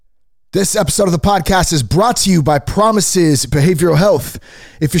This episode of the podcast is brought to you by Promises Behavioral Health.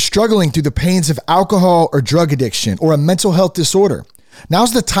 If you're struggling through the pains of alcohol or drug addiction or a mental health disorder,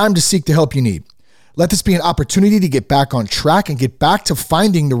 now's the time to seek the help you need. Let this be an opportunity to get back on track and get back to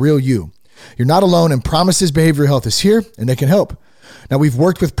finding the real you. You're not alone, and Promises Behavioral Health is here and they can help. Now, we've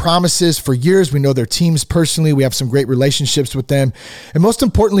worked with Promises for years. We know their teams personally. We have some great relationships with them. And most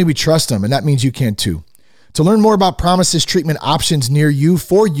importantly, we trust them, and that means you can too. To learn more about Promises treatment options near you,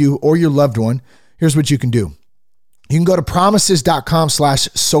 for you, or your loved one, here's what you can do. You can go to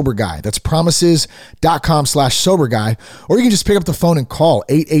promises.com/soberguy. That's promises.com/soberguy. Or you can just pick up the phone and call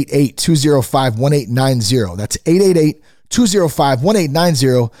 888-205-1890. That's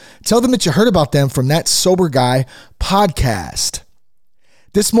 888-205-1890. Tell them that you heard about them from That Sober Guy podcast.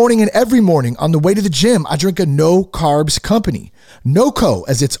 This morning and every morning on the way to the gym, I drink a no-carbs company. NoCo,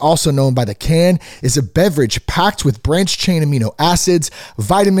 as it's also known by the can, is a beverage packed with branched-chain amino acids,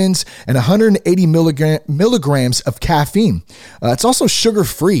 vitamins, and 180 milligrams of caffeine. It's also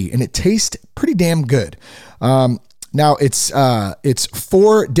sugar-free, and it tastes pretty damn good. Now, it's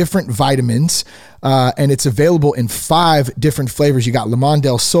 4 different vitamins, and it's available in 5 different flavors. You got Limon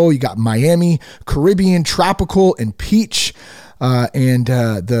del Sol, you got Miami, Caribbean, Tropical, and Peach. And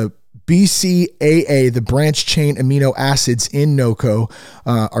the BCAA, the branched chain amino acids in NoCo,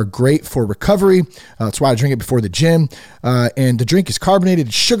 are great for recovery. That's why I drink it before the gym. And the drink is carbonated,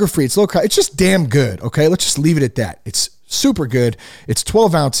 it's sugar-free, it's low-carb. It's just damn good, okay? Let's just leave it at that. It's super good. It's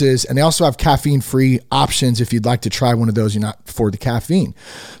 12 ounces, and they also have caffeine-free options if you'd like to try one of those. You're not for the caffeine.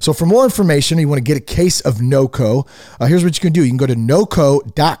 So for more information, you want to get a case of NoCo, here's what you can do. You can go to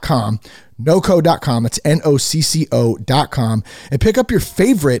noco.com. NoCo.com, it's NOCCO.com, and pick up your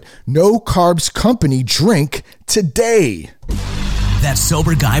favorite no carbs company drink today. That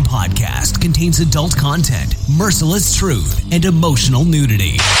Sober Guy podcast contains adult content, merciless truth, and emotional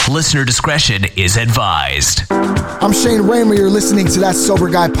nudity. Listener discretion is advised. I'm Shane Raymer. You're listening to That Sober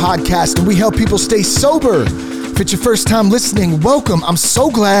Guy podcast, and we help people stay sober. If it's your first time listening, welcome. I'm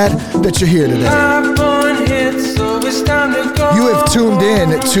so glad that you're here today. You have tuned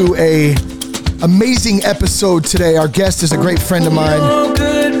in to a amazing episode today. Our guest is a great friend of mine.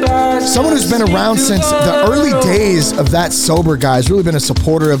 Someone who's been around since the early days of That Sober Guy. Has really been a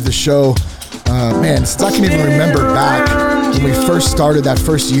supporter of the show. Since I can even remember back when we first started that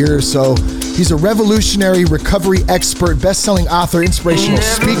first year or so. He's a revolutionary recovery expert, best-selling author, inspirational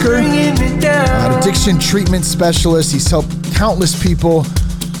speaker, addiction treatment specialist. He's helped countless people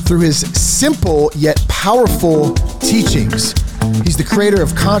through his simple yet powerful teachings. He's the creator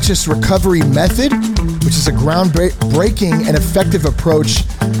of Conscious Recovery Method, which is a groundbreaking and effective approach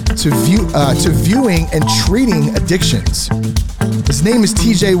to viewing and treating addictions. His name is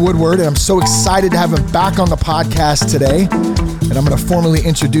TJ Woodward, and I'm so excited to have him back on the podcast today. And I'm going to formally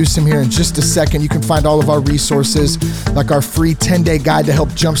introduce him here in just a second. You can find all of our resources, like our free 10-day guide to help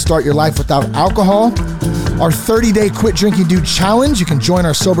jumpstart your life without alcohol, our 30-day Quit Drinking Dude Challenge. You can join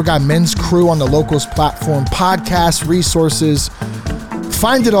our Sober Guy men's crew on the Locals platform, podcasts, resources.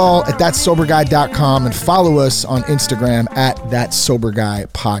 Find it all at thatsoberguy.com and follow us on Instagram at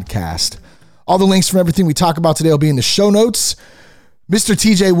thatsoberguypodcast. All the links from everything we talk about today will be in the show notes. Mr.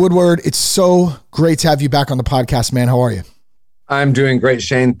 TJ Woodward, it's so great to have you back on the podcast, man. How are you? I'm doing great,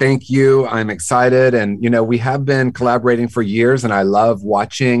 Shane. Thank you. I'm excited. And, we have been collaborating for years, and I love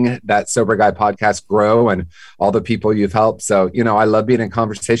watching That Sober Guy podcast grow and all the people you've helped. So, I love being in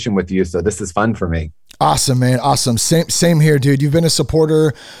conversation with you. So this is fun for me. Awesome, man. Awesome. Same here, dude. You've been a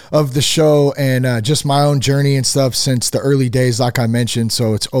supporter of the show and just my own journey and stuff since the early days, like I mentioned.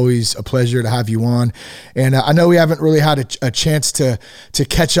 So it's always a pleasure to have you on. And I know we haven't really had a chance to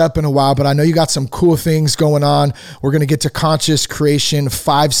catch up in a while, but I know you got some cool things going on. We're going to get to Conscious Creation,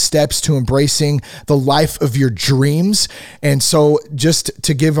 5 steps to embracing the life of your dreams. And so just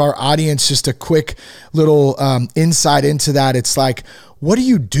to give our audience just a quick little insight into that, it's like, what do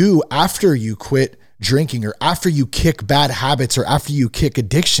you do after you quit drinking, or after you kick bad habits, or after you kick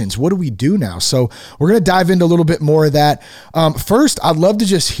addictions? What do we do now? So we're going to dive into a little bit more of that. First, I'd love to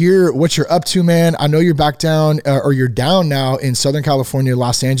just hear what you're up to, man. I know you're back down, or you're down now in Southern California,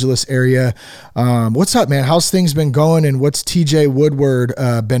 Los Angeles area. What's up, man? How's things been going, and what's TJ Woodward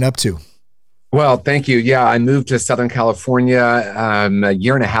been up to? Well, thank you. Yeah, I moved to Southern California a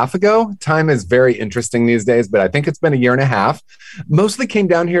year and a half ago. Time is very interesting these days, but I think it's been a year and a half. Mostly came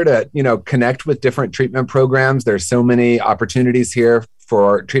down here to, connect with different treatment programs. There's so many opportunities here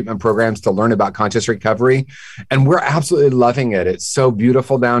for treatment programs to learn about conscious recovery, and we're absolutely loving it. It's so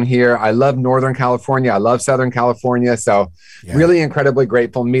beautiful down here. I love Northern California. I love Southern California. So really incredibly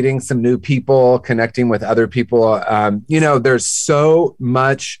grateful, meeting some new people, connecting with other people. There's so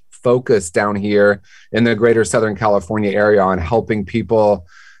much focus down here in the greater Southern California area on helping people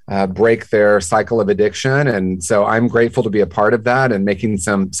break their cycle of addiction. And so I'm grateful to be a part of that and making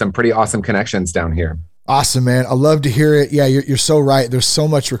some pretty awesome connections down here. Awesome, man. I love to hear it. Yeah, you're so right. There's so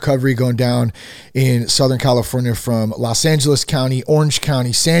much recovery going down in Southern California, from Los Angeles County, Orange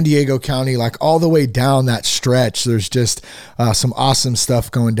County, San Diego County, like all the way down that stretch. There's just some awesome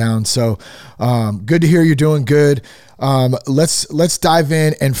stuff going down. So good to hear you're doing good. Let's dive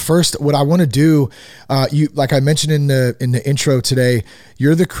in. And first, what I want to do, you, like I mentioned in the intro today,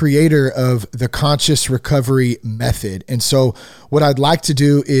 you're the creator of the Conscious Recovery Method. And so what I'd like to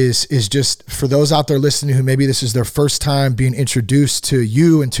do is just, for those out there listening who maybe this is their first time being introduced to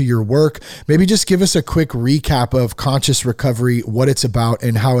you and to your work, maybe just give us a quick recap of Conscious Recovery, what it's about,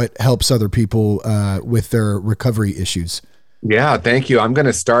 and how it helps other people with their recovery issues. Yeah, thank you. I'm going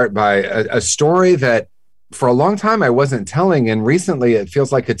to start by a story that for a long time I wasn't telling, and recently it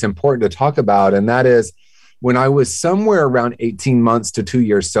feels like it's important to talk about. And that is, when I was somewhere around 18 months to 2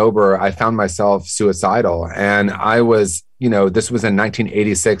 years sober, I found myself suicidal. And I was, this was in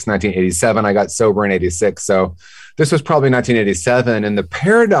 1986, 1987. I got sober in 86. So this was probably 1987. And the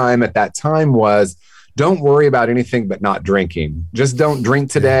paradigm at that time was, don't worry about anything but not drinking. Just don't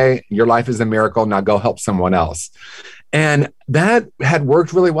drink today. Your life is a miracle. Now go help someone else. And that had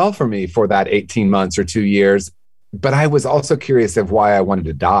worked really well for me for that 18 months or 2 years. But I was also curious of why I wanted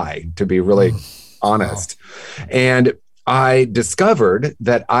to die, to be really honest. Wow. And I discovered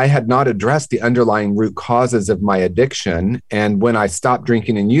that I had not addressed the underlying root causes of my addiction. And when I stopped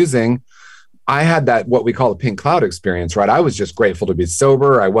drinking and using, I had that, what we call a pink cloud experience, right? I was just grateful to be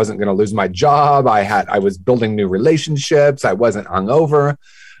sober. I wasn't going to lose my job. I was building new relationships. I wasn't hungover.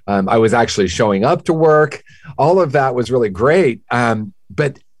 I was actually showing up to work. All of that was really great.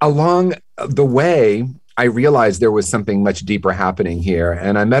 But along the way, I realized there was something much deeper happening here.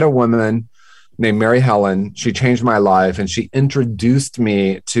 And I met a woman named Mary Helen. She changed my life, and she introduced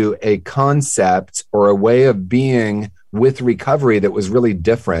me to a concept or a way of being with recovery that was really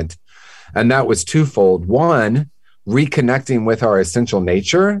different. And that was twofold. One, reconnecting with our essential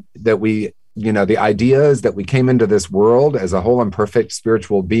nature, that we, the idea is that we came into this world as a whole and perfect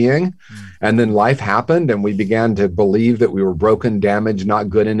spiritual being. And then life happened and we began to believe that we were broken, damaged, not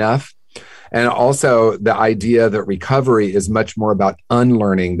good enough. And also the idea that recovery is much more about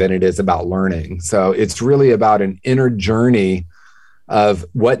unlearning than it is about learning. So it's really about an inner journey of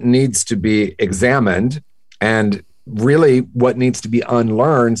what needs to be examined and really what needs to be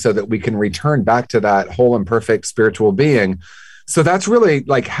unlearned so that we can return back to that whole and perfect spiritual being. So that's really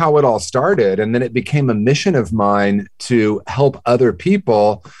like how it all started. And then it became a mission of mine to help other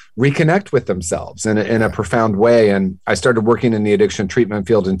people reconnect with themselves in a profound way. And I started working in the addiction treatment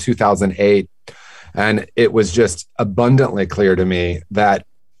field in 2008. And it was just abundantly clear to me that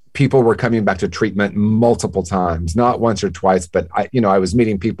people were coming back to treatment multiple times, not once or twice, but I was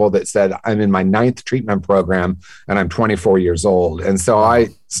meeting people that said, I'm in my 9th treatment program and I'm 24 years old. And so I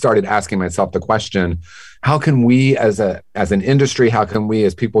started asking myself the question, how can we as an industry, how can we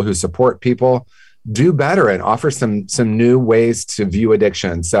as people who support people do better and offer some new ways to view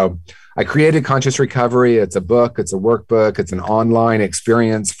addiction? So I created Conscious Recovery. It's a book, it's a workbook, it's an online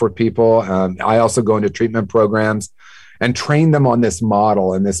experience for people. I also go into treatment programs and train them on this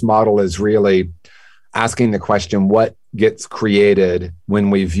model. And this model is really asking the question, what gets created when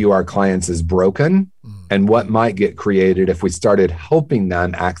we view our clients as broken, and what might get created if we started helping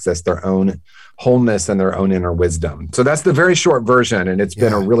them access their own wholeness and their own inner wisdom. So that's the very short version. And it's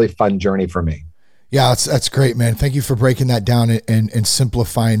been a really fun journey for me. Yeah, that's great, man. Thank you for breaking that down and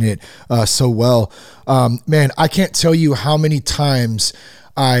simplifying it so well. Man, I can't tell you how many times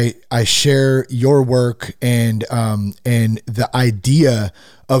I share your work and the idea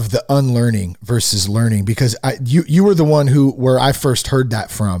of the unlearning versus learning, because you were the one where I first heard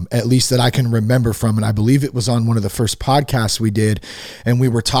that from, at least that I can remember from, and I believe it was on one of the first podcasts we did, and we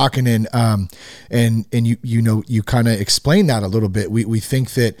were talking and you kind of explained that a little bit. We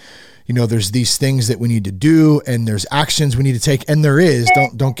think that there's these things that we need to do and there's actions we need to take, and there is.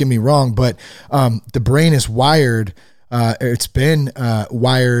 Don't get me wrong, but the brain is wired. It's been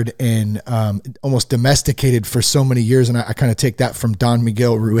wired and almost domesticated for so many years. And I kind of take that from Don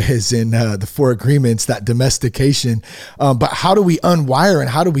Miguel Ruiz in the Four Agreements, that domestication. But how do we unwire and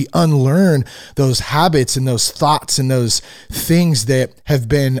how do we unlearn those habits and those thoughts and those things that have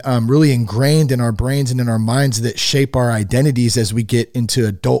been really ingrained in our brains and in our minds that shape our identities as we get into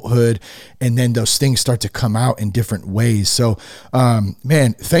adulthood, and then those things start to come out in different ways. So,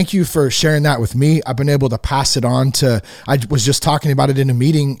 man, thank you for sharing that with me. I've been able to pass it on to I was just talking about it in a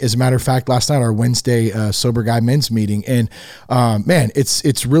meeting, as a matter of fact, last night, our Wednesday Sober Guy men's meeting. And man,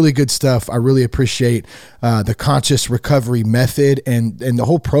 it's really good stuff. I really appreciate the conscious recovery method and the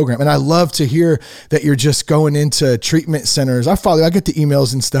whole program. And I love to hear that you're just going into treatment centers. I get the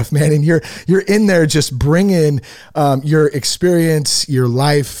emails and stuff, man. And you're in there just bringing your experience, your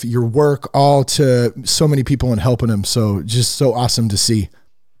life, your work, all to so many people and helping them. So just so awesome to see.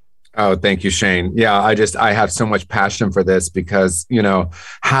 Oh, thank you, Shane. Yeah, I have so much passion for this because,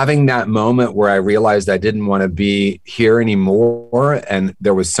 having that moment where I realized I didn't want to be here anymore, and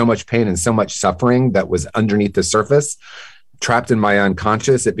there was so much pain and so much suffering that was underneath the surface, trapped in my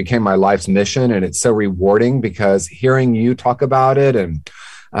unconscious, it became my life's mission. And it's so rewarding because hearing you talk about it and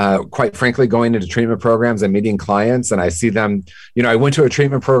quite frankly, going into treatment programs and meeting clients, and I see them, I went to a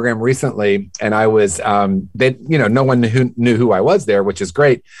treatment program recently and I was, no one knew who I was there, which is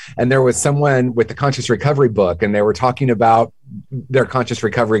great. And there was someone with the Conscious Recovery book, and they were talking about their conscious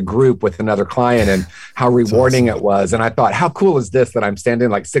recovery group with another client and how rewarding it was. And I thought, how cool is this that I'm standing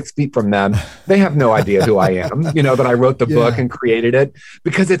like 6 feet from them? They have no idea who I am, that I wrote the book and created it,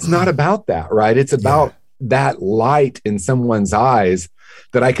 because it's not about that, right? It's about that light in someone's eyes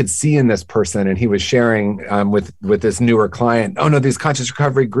that I could see in this person. And he was sharing with this newer client, oh no, these conscious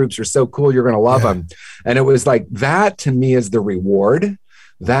recovery groups are so cool. You're going to love them. And it was like, that to me is the reward.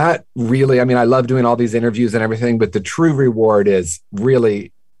 That really, I love doing all these interviews and everything, but the true reward is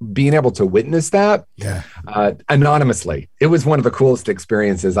really being able to witness that anonymously. It was one of the coolest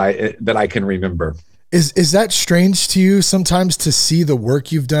experiences that I can remember. Is that strange to you sometimes to see the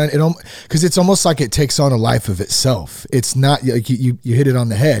work you've done? Because it's almost like it takes on a life of itself. It's not like you hit it on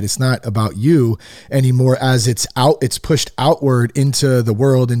the head. It's not about you anymore, as it's pushed outward into the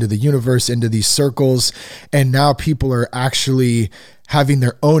world, into the universe, into these circles. And now people are actually having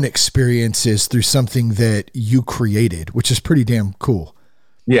their own experiences through something that you created, which is pretty damn cool.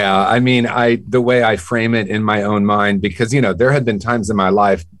 Yeah. The way I frame it in my own mind, because, there had been times in my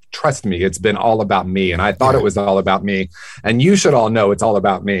life, trust me, it's been all about me. And I thought it was all about me. And you should all know it's all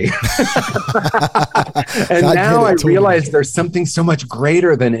about me. And now I realize there's something so much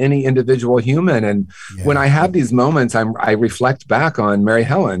greater than any individual human. And when I have these moments, I reflect back on Mary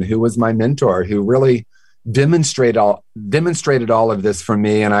Helen, who was my mentor, who really demonstrated all of this for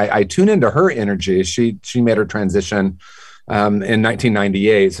me. And I tune into her energy. She made her transition in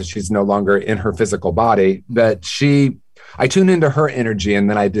 1998. So she's no longer in her physical body, but I tune into her energy, and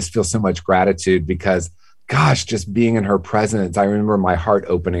then I just feel so much gratitude because, gosh, just being in her presence, I remember my heart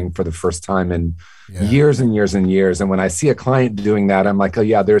opening for the first time in years and years and years. And when I see a client doing that, I'm like, oh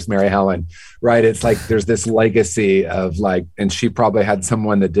yeah, there's Mary Helen, right? It's like, there's this legacy of and she probably had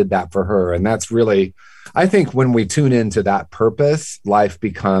someone that did that for her. And that's really, I think when we tune into that purpose, life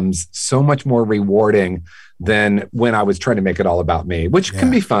becomes so much more rewarding than when I was trying to make it all about me, which can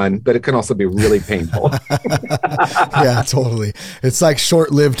be fun, but it can also be really painful. Yeah, totally. It's like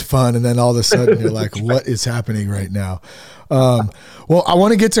short-lived fun. And then all of a sudden you're like, what is happening right now? Well, I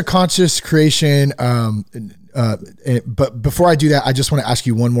want to get to conscious creation. But before I do that, I just want to ask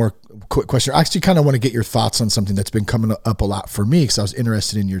you one more quick question. I actually kind of want to get your thoughts on something that's been coming up a lot for me, because I was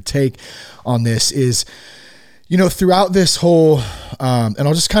interested in your take on this is, throughout this whole, and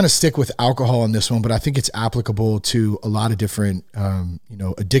I'll just kind of stick with alcohol on this one, but I think it's applicable to a lot of different,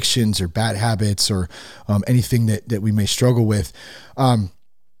 addictions or bad habits or anything that we may struggle with.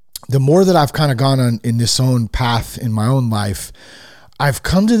 The more that I've kind of gone on in this own path in my own life, I've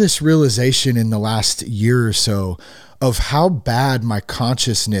come to this realization in the last year or so of how bad my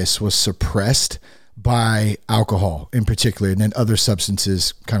consciousness was suppressed by alcohol in particular, and then other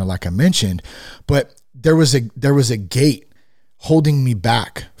substances, kind of like I mentioned. But there was a gate holding me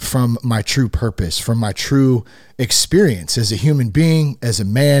back from my true purpose, from my true experience as a human being, as a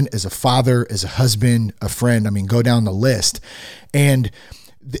man, as a father, as a husband, a friend. Go down the list. And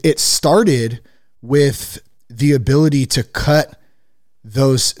it started with the ability to cut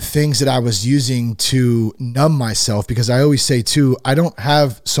those things that I was using to numb myself, because I always say too, I don't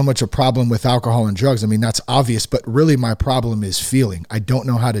have so much a problem with alcohol and drugs. That's obvious, but really my problem is feeling. I don't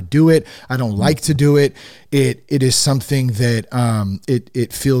know how to do it. I don't like to do it. It is something that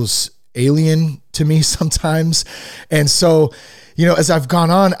it feels alien to me sometimes. And so, as I've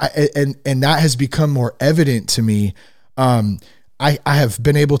gone on and that has become more evident to me, I have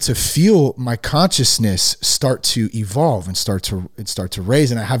been able to feel my consciousness start to evolve and start to raise.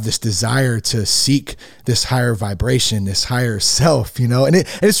 And I have this desire to seek this higher vibration, this higher self, and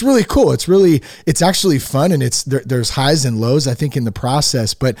it's really cool. It's actually fun. And there's highs and lows, I think, in the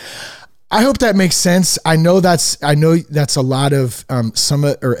process, but I hope that makes sense. I know that's a lot of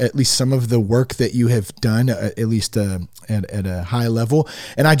or at least some of the work that you have done, at least at a high level.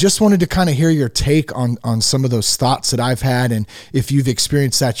 And I just wanted to kind of hear your take on some of those thoughts that I've had, and if you've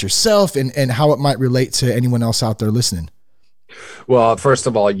experienced that yourself, and how it might relate to anyone else out there listening. Well, first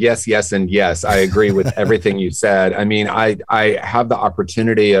of all, yes, and yes. I agree with everything you said. I mean, I have the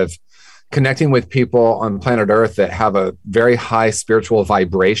opportunity of connecting with people on planet Earth that have a very high spiritual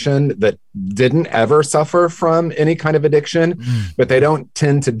vibration that didn't ever suffer from any kind of addiction, but they don't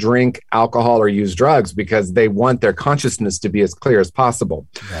tend to drink alcohol or use drugs because they want their consciousness to be as clear as possible.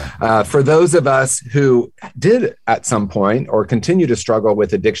 Yeah. For those of us who did at some point or continue to struggle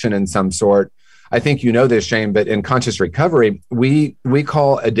with addiction in some sort, I think you know this, Shane, but in conscious recovery, we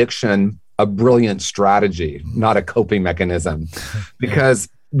call addiction a brilliant strategy, not a coping mechanism, because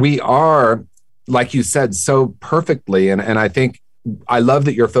we are, like you said so perfectly, and I think I love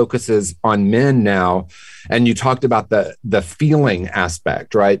that your focus is on men now, and you talked about the feeling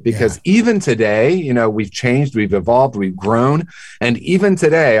aspect, right? Because even today, you know, we've changed, we've evolved, we've grown, and even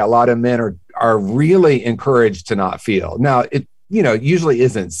today, a lot of men are really encouraged to not feel. Now, it usually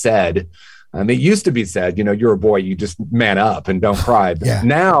isn't said. It used to be said, you're a boy, you just man up and don't cry. But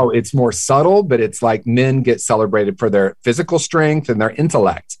now it's more subtle, but it's like men get celebrated for their physical strength and their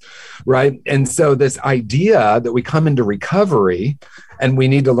intellect, right? And so this idea that we come into recovery and we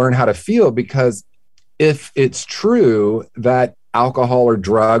need to learn how to feel, because if it's true that alcohol or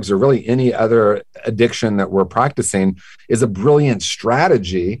drugs or really any other addiction that we're practicing is a brilliant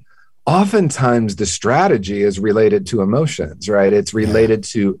strategy, oftentimes the strategy is related to emotions, right? It's related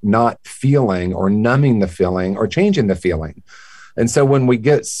to not feeling or numbing the feeling or changing the feeling. And so when we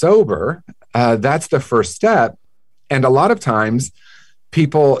get sober, that's the first step. And a lot of times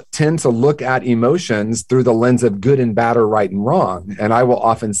people tend to look at emotions through the lens of good and bad or right and wrong. And I will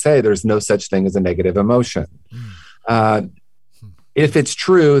often say there's no such thing as a negative emotion. If it's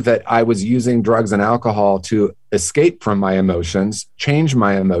true that I was using drugs and alcohol to escape from my emotions, change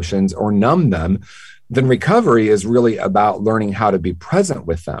my emotions, or numb them, then recovery is really about learning how to be present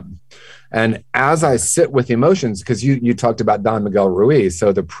with them. And as I sit with emotions, because you talked about Don Miguel Ruiz,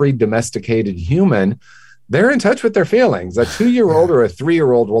 so the pre-domesticated human, they're in touch with their feelings. A 2-year-old or a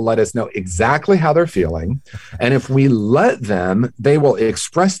 3-year-old will let us know exactly how they're feeling. And if we let them, they will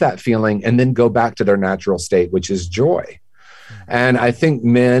express that feeling and then go back to their natural state, which is joy. And I think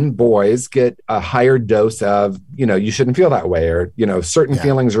boys get a higher dose of, you shouldn't feel that way, or, certain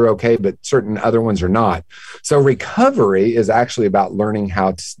feelings are okay, but certain other ones are not. So recovery is actually about learning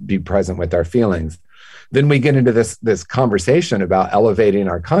how to be present with our feelings. Then we get into this conversation about elevating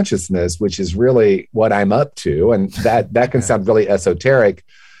our consciousness, which is really what I'm up to. And that can sound really esoteric.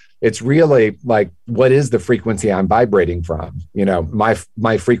 It's really like, what is the frequency I'm vibrating from?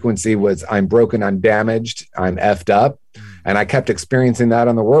 My frequency was, I'm broken, I'm damaged, I'm effed up. And I kept experiencing that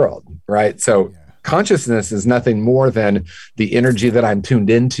in the world, right? So consciousness is nothing more than the energy that I'm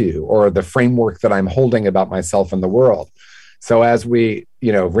tuned into, or the framework that I'm holding about myself and the world. So as we,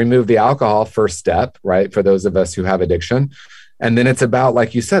 remove the alcohol, first step, right, for those of us who have addiction. And then it's about,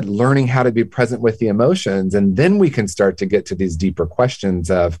 like you said, learning how to be present with the emotions. And then we can start to get to these deeper questions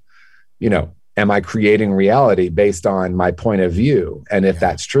of, am I creating reality based on my point of view? And if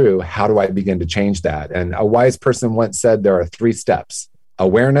that's true, how do I begin to change that? And a wise person once said there are 3 steps: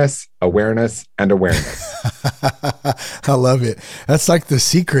 awareness, awareness, and awareness. I love it. That's like the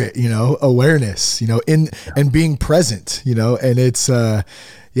secret, awareness, and being present, and it's,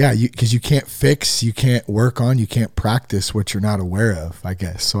 because you can't fix, you can't work on, you can't practice what you're not aware of, I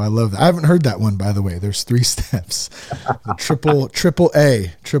guess. So I love that. I haven't heard that one, by the way. There's 3 steps. Triple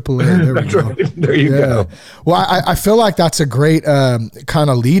A. There we go. There you go. Well, I feel like that's a great kind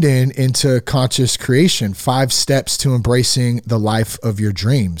of lead in into conscious creation. 5 steps to embracing the life of your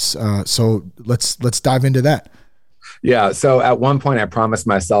dreams. So let's dive into that. Yeah. So at one point I promised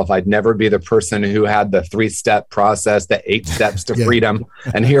myself I'd never be the person who had the 3-step process, the 8 steps to freedom.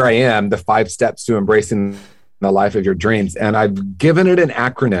 And here I am, the 5 steps to embracing the life of your dreams. And I've given it an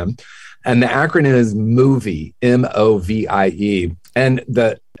acronym, and the acronym is MOVIE, MOVIE. And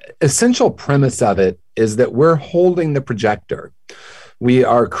the essential premise of it is that we're holding the projector. We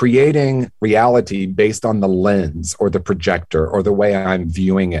are creating reality based on the lens or the projector or the way I'm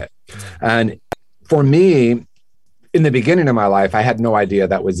viewing it. And for me, in the beginning of my life, I had no idea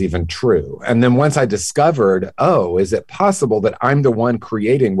that was even true. And then once I discovered, is it possible that I'm the one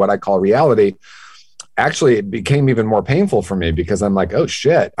creating what I call reality? actually it became even more painful for me because I'm like, oh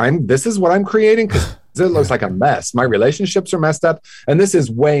shit, this is what I'm creating, because it looks like a mess. My relationships are messed up, and this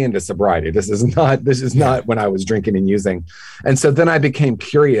is way into sobriety. This is not when I was drinking and using. And so then I became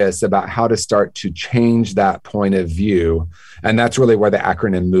curious about how to start to change that point of view, and that's really where the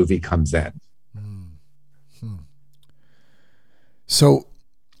acronym MOVIE comes in. So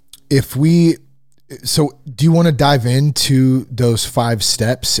do you want to dive into those 5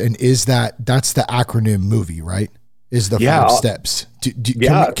 steps? And that's the acronym MOVIE, right? Is the 5 steps.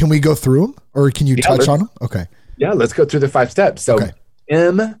 Can we go through them, or can you touch on them? Okay. Yeah, let's go through the 5 steps. So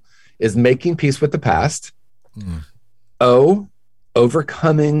M is making peace with the past. O,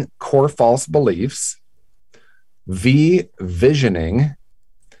 overcoming core false beliefs. V, visioning.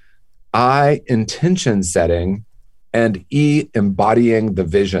 I, intention setting. And E, embodying the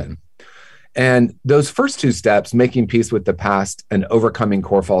vision. And those first 2 steps, making peace with the past and overcoming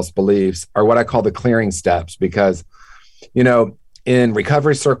core false beliefs, are what I call the clearing steps, because, in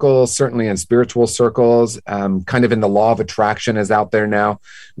recovery circles, certainly in spiritual circles, kind of in the law of attraction is out there now,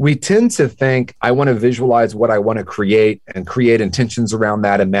 we tend to think, I want to visualize what I want to create and create intentions around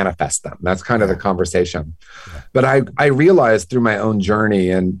that and manifest them. That's kind of the conversation. Yeah. But I realized through my own journey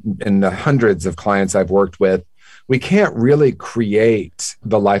and the hundreds of clients I've worked with, we can't really create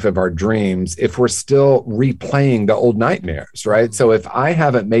the life of our dreams if we're still replaying the old nightmares, right? So if I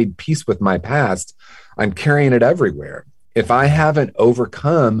haven't made peace with my past, I'm carrying it everywhere. If I haven't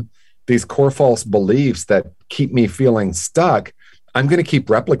overcome these core false beliefs that keep me feeling stuck, I'm going to keep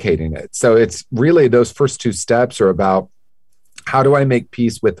replicating it. So it's really, those first 2 steps are about, how do I make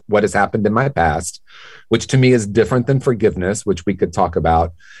peace with what has happened in my past, which to me is different than forgiveness, which we could talk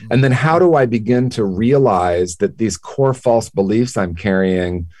about. And then how do I begin to realize that these core false beliefs I'm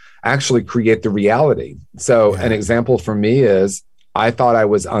carrying actually create the reality? So an example for me is, I thought I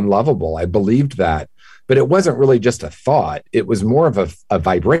was unlovable. I believed that. But it wasn't really just a thought. It was more of a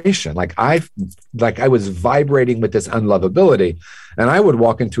vibration. Like I was vibrating with this unlovability, and I would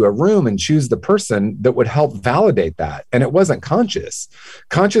walk into a room and choose the person that would help validate that. And it wasn't conscious.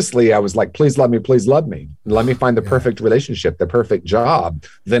 Consciously, I was like, please love me, please love me. Let me find the perfect relationship, the perfect job.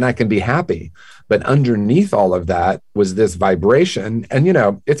 Then I can be happy. But underneath all of that was this vibration. And,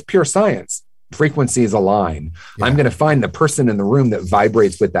 it's pure science. Frequencies align. Yeah. I'm going to find the person in the room that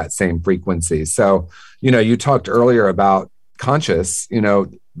vibrates with that same frequency. So, you talked earlier about conscious,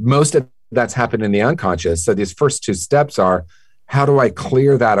 most of that's happened in the unconscious. So these first 2 steps are, how do I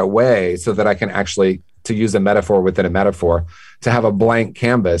clear that away so that I can actually, to use a metaphor within a metaphor, to have a blank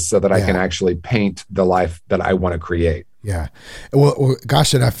canvas so that I can actually paint the life that I want to create. Yeah. Well,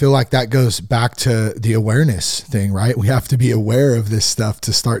 gosh, and I feel like that goes back to the awareness thing, right? We have to be aware of this stuff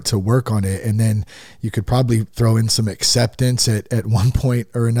to start to work on it. And then you could probably throw in some acceptance at one point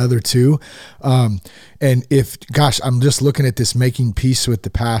or another too. And I'm just looking at this making peace with the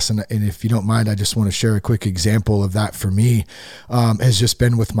past. And if you don't mind, I just want to share a quick example of that for me, has just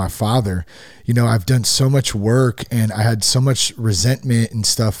been with my father. I've done so much work, and I had so much resentment and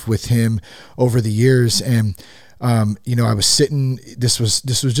stuff with him over the years. And I was sitting, this was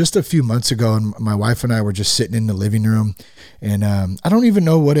just a few months ago, and my wife and I were just sitting in the living room, and I don't even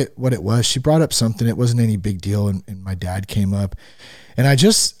know what it was. She brought up something. It wasn't any big deal. And my dad came up, and I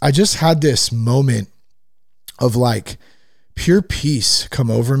just had this moment of like pure peace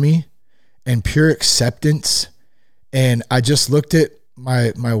come over me and pure acceptance. And I just looked at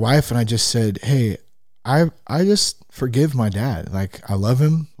my wife and I just said, hey, I just forgive my dad. Like, I love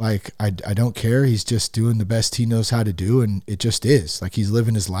him. Like, I don't care. He's just doing the best he knows how to do. And it just is like, he's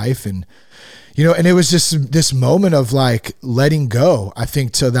living his life. And, and it was just this moment of like letting go, I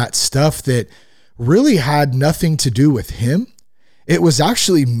think, to that stuff that really had nothing to do with him. It was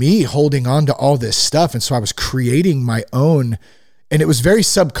actually me holding on to all this stuff. And so I was creating my own. And it was very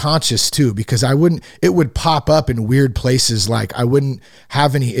subconscious too, because it would pop up in weird places. Like, I wouldn't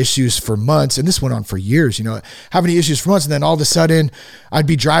have any issues for months. And this went on for years, have any issues for months. And then all of a sudden I'd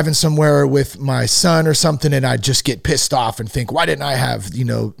be driving somewhere with my son or something, and I'd just get pissed off and think, why didn't I have,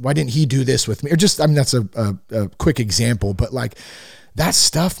 why didn't he do this with me? Or just, that's a quick example, but like that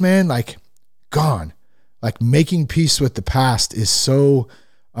stuff, man, like gone. Like, making peace with the past is so,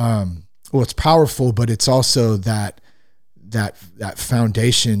 it's powerful, but it's also that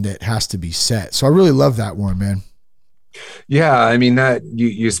foundation that has to be set. So I really love that one, man. Yeah. I mean, that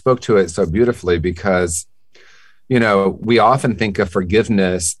you spoke to it so beautifully, because, we often think of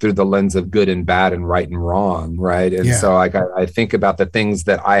forgiveness through the lens of good and bad and right and wrong, right? And so I think about the things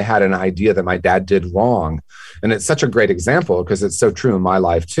that I had an idea that my dad did wrong. And it's such a great example because it's so true in my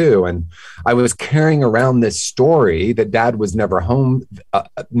life too. And I was carrying around this story that dad was never home,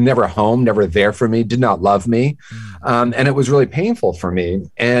 never there for me, did not love me. And it was really painful for me.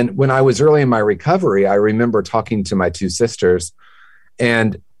 And when I was early in my recovery, I remember talking to my two sisters,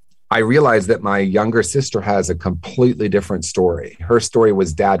 and I realized that my younger sister has a completely different story. Her story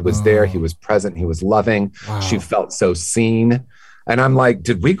was dad was there. He was present. He was loving. Wow. She felt so seen. And I'm like,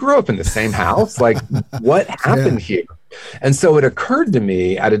 did we grow up in the same house? Like, what happened here? And so it occurred to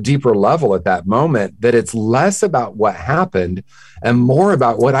me at a deeper level at that moment that it's less about what happened and more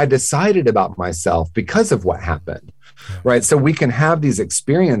about what I decided about myself because of what happened. Right. So we can have these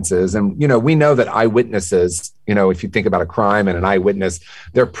experiences, and, we know that eyewitnesses, if you think about a crime and an eyewitness,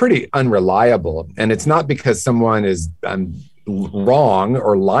 they're pretty unreliable. And it's not because someone is wrong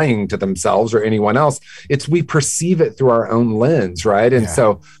or lying to themselves or anyone else. It's we perceive it through our own lens. Right. And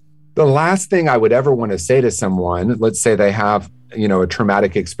so the last thing I would ever want to say to someone, let's say they have, a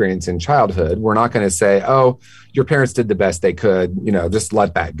traumatic experience in childhood, we're not going to say, oh, your parents did the best they could, just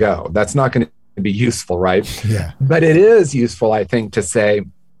let that go. That's not going to be useful, right? Yeah. But it is useful, I think, to say,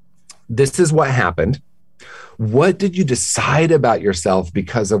 this is what happened. What did you decide about yourself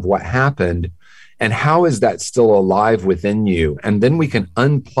because of what happened? And how is that still alive within you? And then we can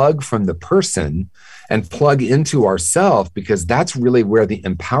unplug from the person and plug into ourselves, because that's really where the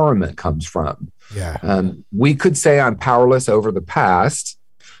empowerment comes from. Yeah. We could say I'm powerless over the past.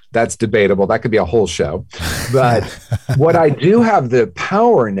 That's debatable. That could be a whole show. But what I do have the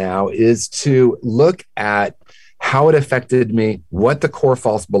power now is to look at how it affected me, what the core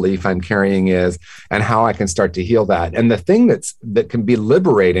false belief I'm carrying is, and how I can start to heal that. And the thing that can be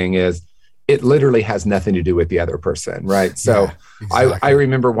liberating is it literally has nothing to do with the other person, right? So exactly. I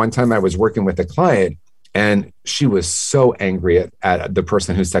remember one time I was working with a client, and she was so angry at the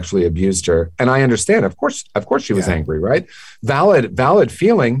person who sexually abused her. And I understand, of course she was angry, right? Valid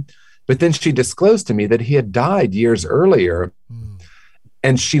feeling. But then she disclosed to me that he had died years earlier.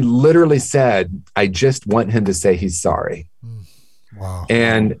 And she literally said, I just want him to say he's sorry. Wow.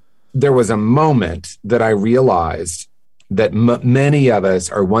 And there was a moment that I realized that many of us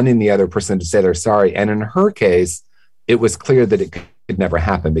are wanting the other person to say they're sorry. And in her case, it was clear that it could never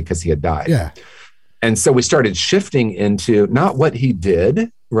happen because he had died. Yeah. And so we started shifting into not what he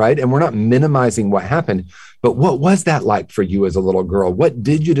did, right? And we're not minimizing what happened, but what was that like for you as a little girl? What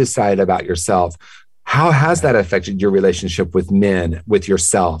did you decide about yourself? How has that affected your relationship with men, with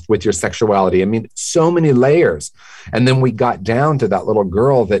yourself, with your sexuality? I mean, so many layers. And then we got down to that little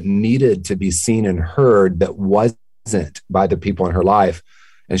girl that needed to be seen and heard, that wasn't by the people in her life.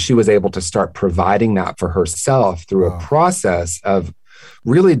 And she was able to start providing that for herself through a process of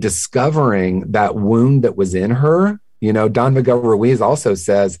really discovering that wound that was in her. Don Miguel Ruiz also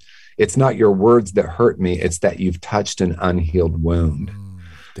says, it's not your words that hurt me, it's that you've touched an unhealed wound.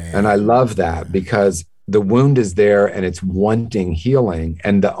 And I love that, because the wound is there and it's wanting healing.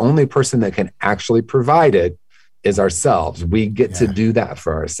 And the only person that can actually provide it is ourselves. We get to do that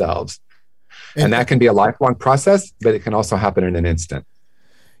for ourselves. And that can be a lifelong process, but it can also happen in an instant.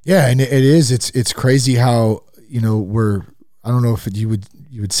 Yeah. And it is, it's crazy how, I don't know if you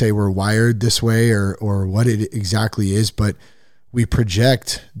would say we're wired this way or what it exactly is, but we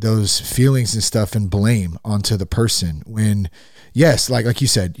project those feelings and stuff and blame onto the person when, yes, like you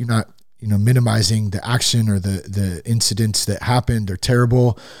said, you're not, minimizing the action or the incidents that happened. They're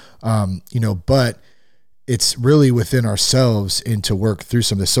terrible. But it's really within ourselves and to work through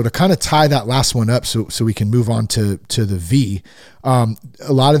some of this. So to kind of tie that last one up so we can move on to the V, a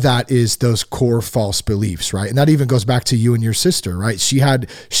lot of that is those core false beliefs, right? And that even goes back to you and your sister, right?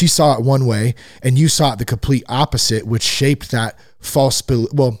 She saw it one way and you saw it the complete opposite, which shaped that false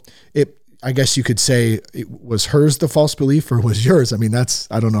belief. Well, I guess you could say it was hers, the false belief, or was yours. I mean,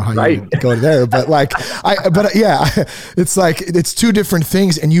 I don't know how you go there, but it's like, it's two different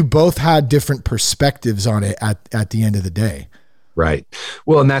things and you both had different perspectives on it at the end of the day. Right.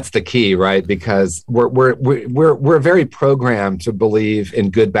 Well, and that's the key, right? Because we're very programmed to believe in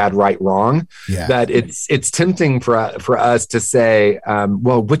good, bad, right, wrong. Yeah. That it's tempting for us to say,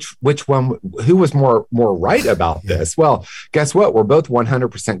 well, which one? Who was more right about this? Well, guess what? We're both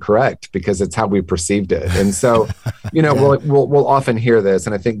 100% correct because it's how we perceived it. And so, we'll often hear this,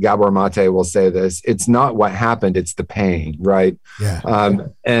 and I think Gabor Mate will say this: it's not what happened; it's the pain, right? Yeah.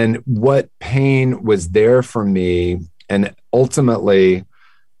 And what pain was there for me. And ultimately,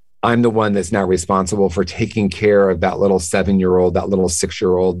 I'm the one that's now responsible for taking care of that little 7-year-old, that little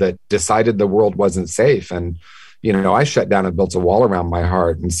 6-year-old that decided the world wasn't safe. And, I shut down and built a wall around my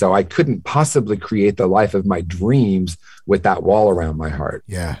heart. And so I couldn't possibly create the life of my dreams with that wall around my heart.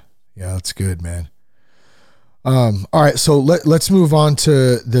 Yeah. Yeah. That's good, man. All right. So let's move on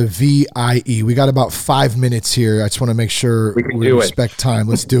to the VIE. We got about 5 minutes here. I just want to make sure we respect time.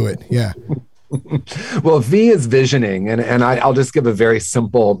 Let's do it. Yeah. Well, V is visioning. And I'll just give a very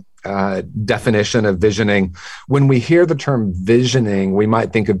simple definition of visioning. When we hear the term visioning, we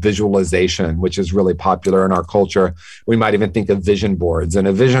might think of visualization, which is really popular in our culture. We might even think of vision boards. And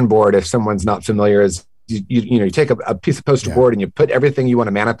a vision board, if someone's not familiar, is you take a piece of poster board and you put everything you want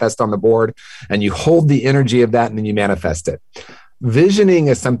to manifest on the board, and you hold the energy of that, and then you manifest it. Visioning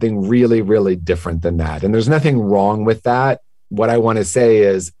is something really, really different than that. And there's nothing wrong with that. What I want to say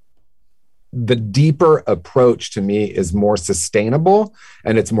is, the deeper approach to me is more sustainable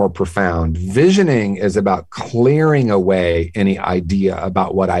and it's more profound. Visioning is about clearing away any idea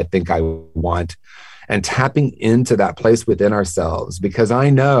about what I think I want and tapping into that place within ourselves, because I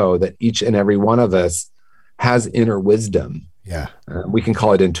know that each and every one of us has inner wisdom. Yeah. We can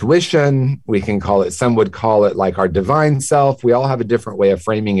call it intuition. We can call it, some would call it like our divine self. We all have a different way of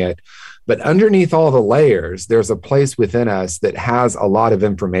framing it. But underneath all the layers, there's a place within us that has a lot of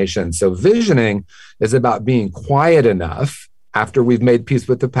information. So visioning is about being quiet enough after we've made peace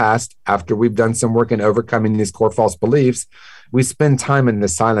with the past, after we've done some work in overcoming these core false beliefs. We spend time in the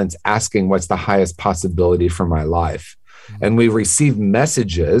silence asking, what's the highest possibility for my life? And we receive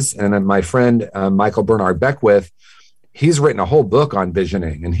messages. And my friend, Michael Bernard Beckwith, he's written a whole book on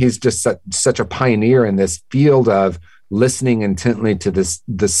visioning. And he's just such a pioneer in this field of listening intently to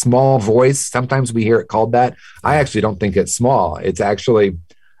the small voice. Sometimes we hear it called that. I actually don't think it's small. It's actually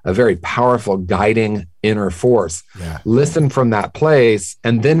a very powerful guiding inner force. Yeah. Listen from that place.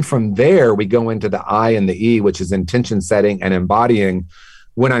 And then from there, we go into the I and the E, which is intention setting and embodying.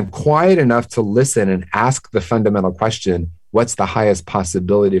 When I'm quiet enough to listen and ask the fundamental question, what's the highest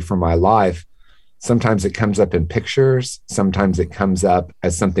possibility for my life? Sometimes it comes up in pictures. Sometimes it comes up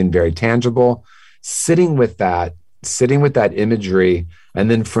as something very tangible. Sitting with that imagery,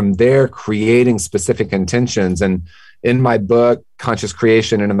 and then from there, creating specific intentions. And in my book, Conscious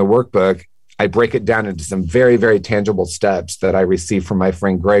Creation, and in the workbook, I break it down into some very, very tangible steps that I received from my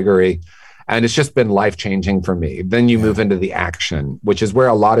friend Gregory. And it's just been life-changing for me. Then you move into the action, which is where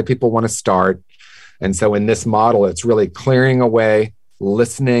a lot of people want to start. And so in this model, it's really clearing away,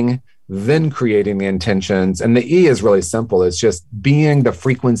 listening, then creating the intentions. And the E is really simple. It's just being the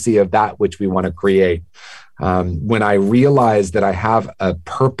frequency of that which we want to create. When I realize that I have a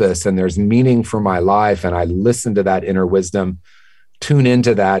purpose and there's meaning for my life, and I listen to that inner wisdom, tune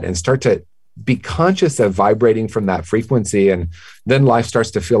into that, and start to be conscious of vibrating from that frequency, and then life starts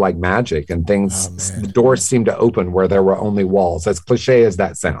to feel like magic, and the doors seem to open where there were only walls, as cliche as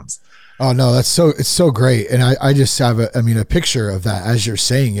that sounds. Oh no, it's so great. And I just have a picture of that as you're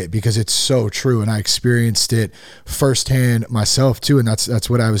saying it, because it's so true. And I experienced it firsthand myself too. And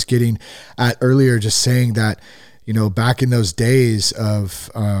that's what I was getting at earlier, just saying that, back in those days of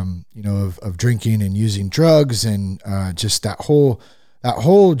drinking and using drugs and just that whole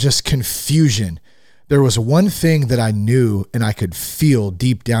just confusion, there was one thing that I knew and I could feel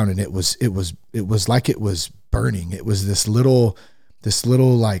deep down. And it was like it was burning. It was this little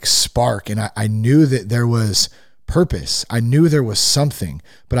like spark. And I knew that there was purpose. I knew there was something,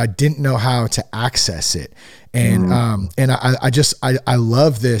 but I didn't know how to access it. And, I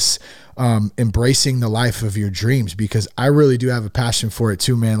love this, embracing the life of your dreams, because I really do have a passion for it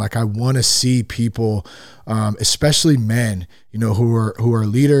too, man. Like I want to see people, especially men, who are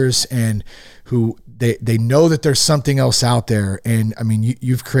leaders and who they know that there's something else out there. And I mean,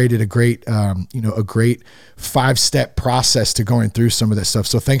 you've created a great 5-step process to going through some of this stuff.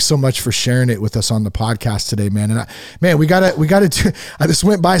 So thanks so much for sharing it with us on the podcast today, man. And we gotta do, I just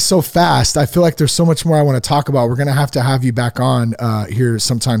went by so fast. I feel like there's so much more I want to talk about. We're going to have you back on here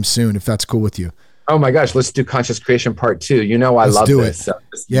sometime soon, if that's cool with you. Oh my gosh. Let's do Conscious Creation Part 2. I love this. So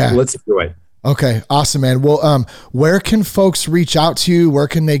let's do it. Okay. Awesome, man. Well, where can folks reach out to you? Where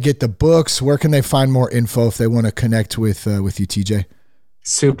can they get the books? Where can they find more info if they want to connect with you, TJ?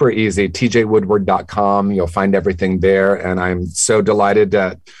 Super easy. tjwoodward.com. You'll find everything there. And I'm so delighted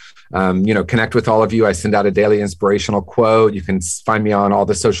to, connect with all of you. I send out a daily inspirational quote. You can find me on all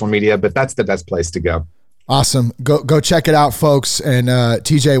the social media, but that's the best place to go. Awesome. Go check it out, folks. And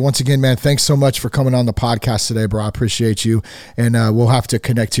TJ, once again, man, thanks so much for coming on the podcast today, bro. I appreciate you. And we'll have to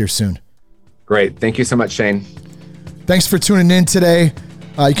connect here soon. Great. Thank you so much, Shane. Thanks for tuning in today.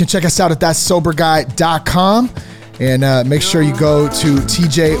 You can check us out at thatsoberguy.com, and make sure you go to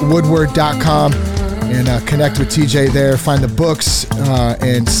tjwoodward.com and connect with TJ there. Find the books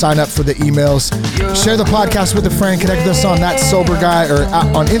and sign up for the emails. Share the podcast with a friend. Connect with us on That Sober Guy or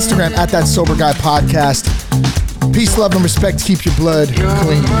on Instagram at That Sober Guy Podcast. Peace, love, and respect. Keep your blood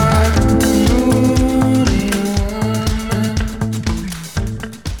clean.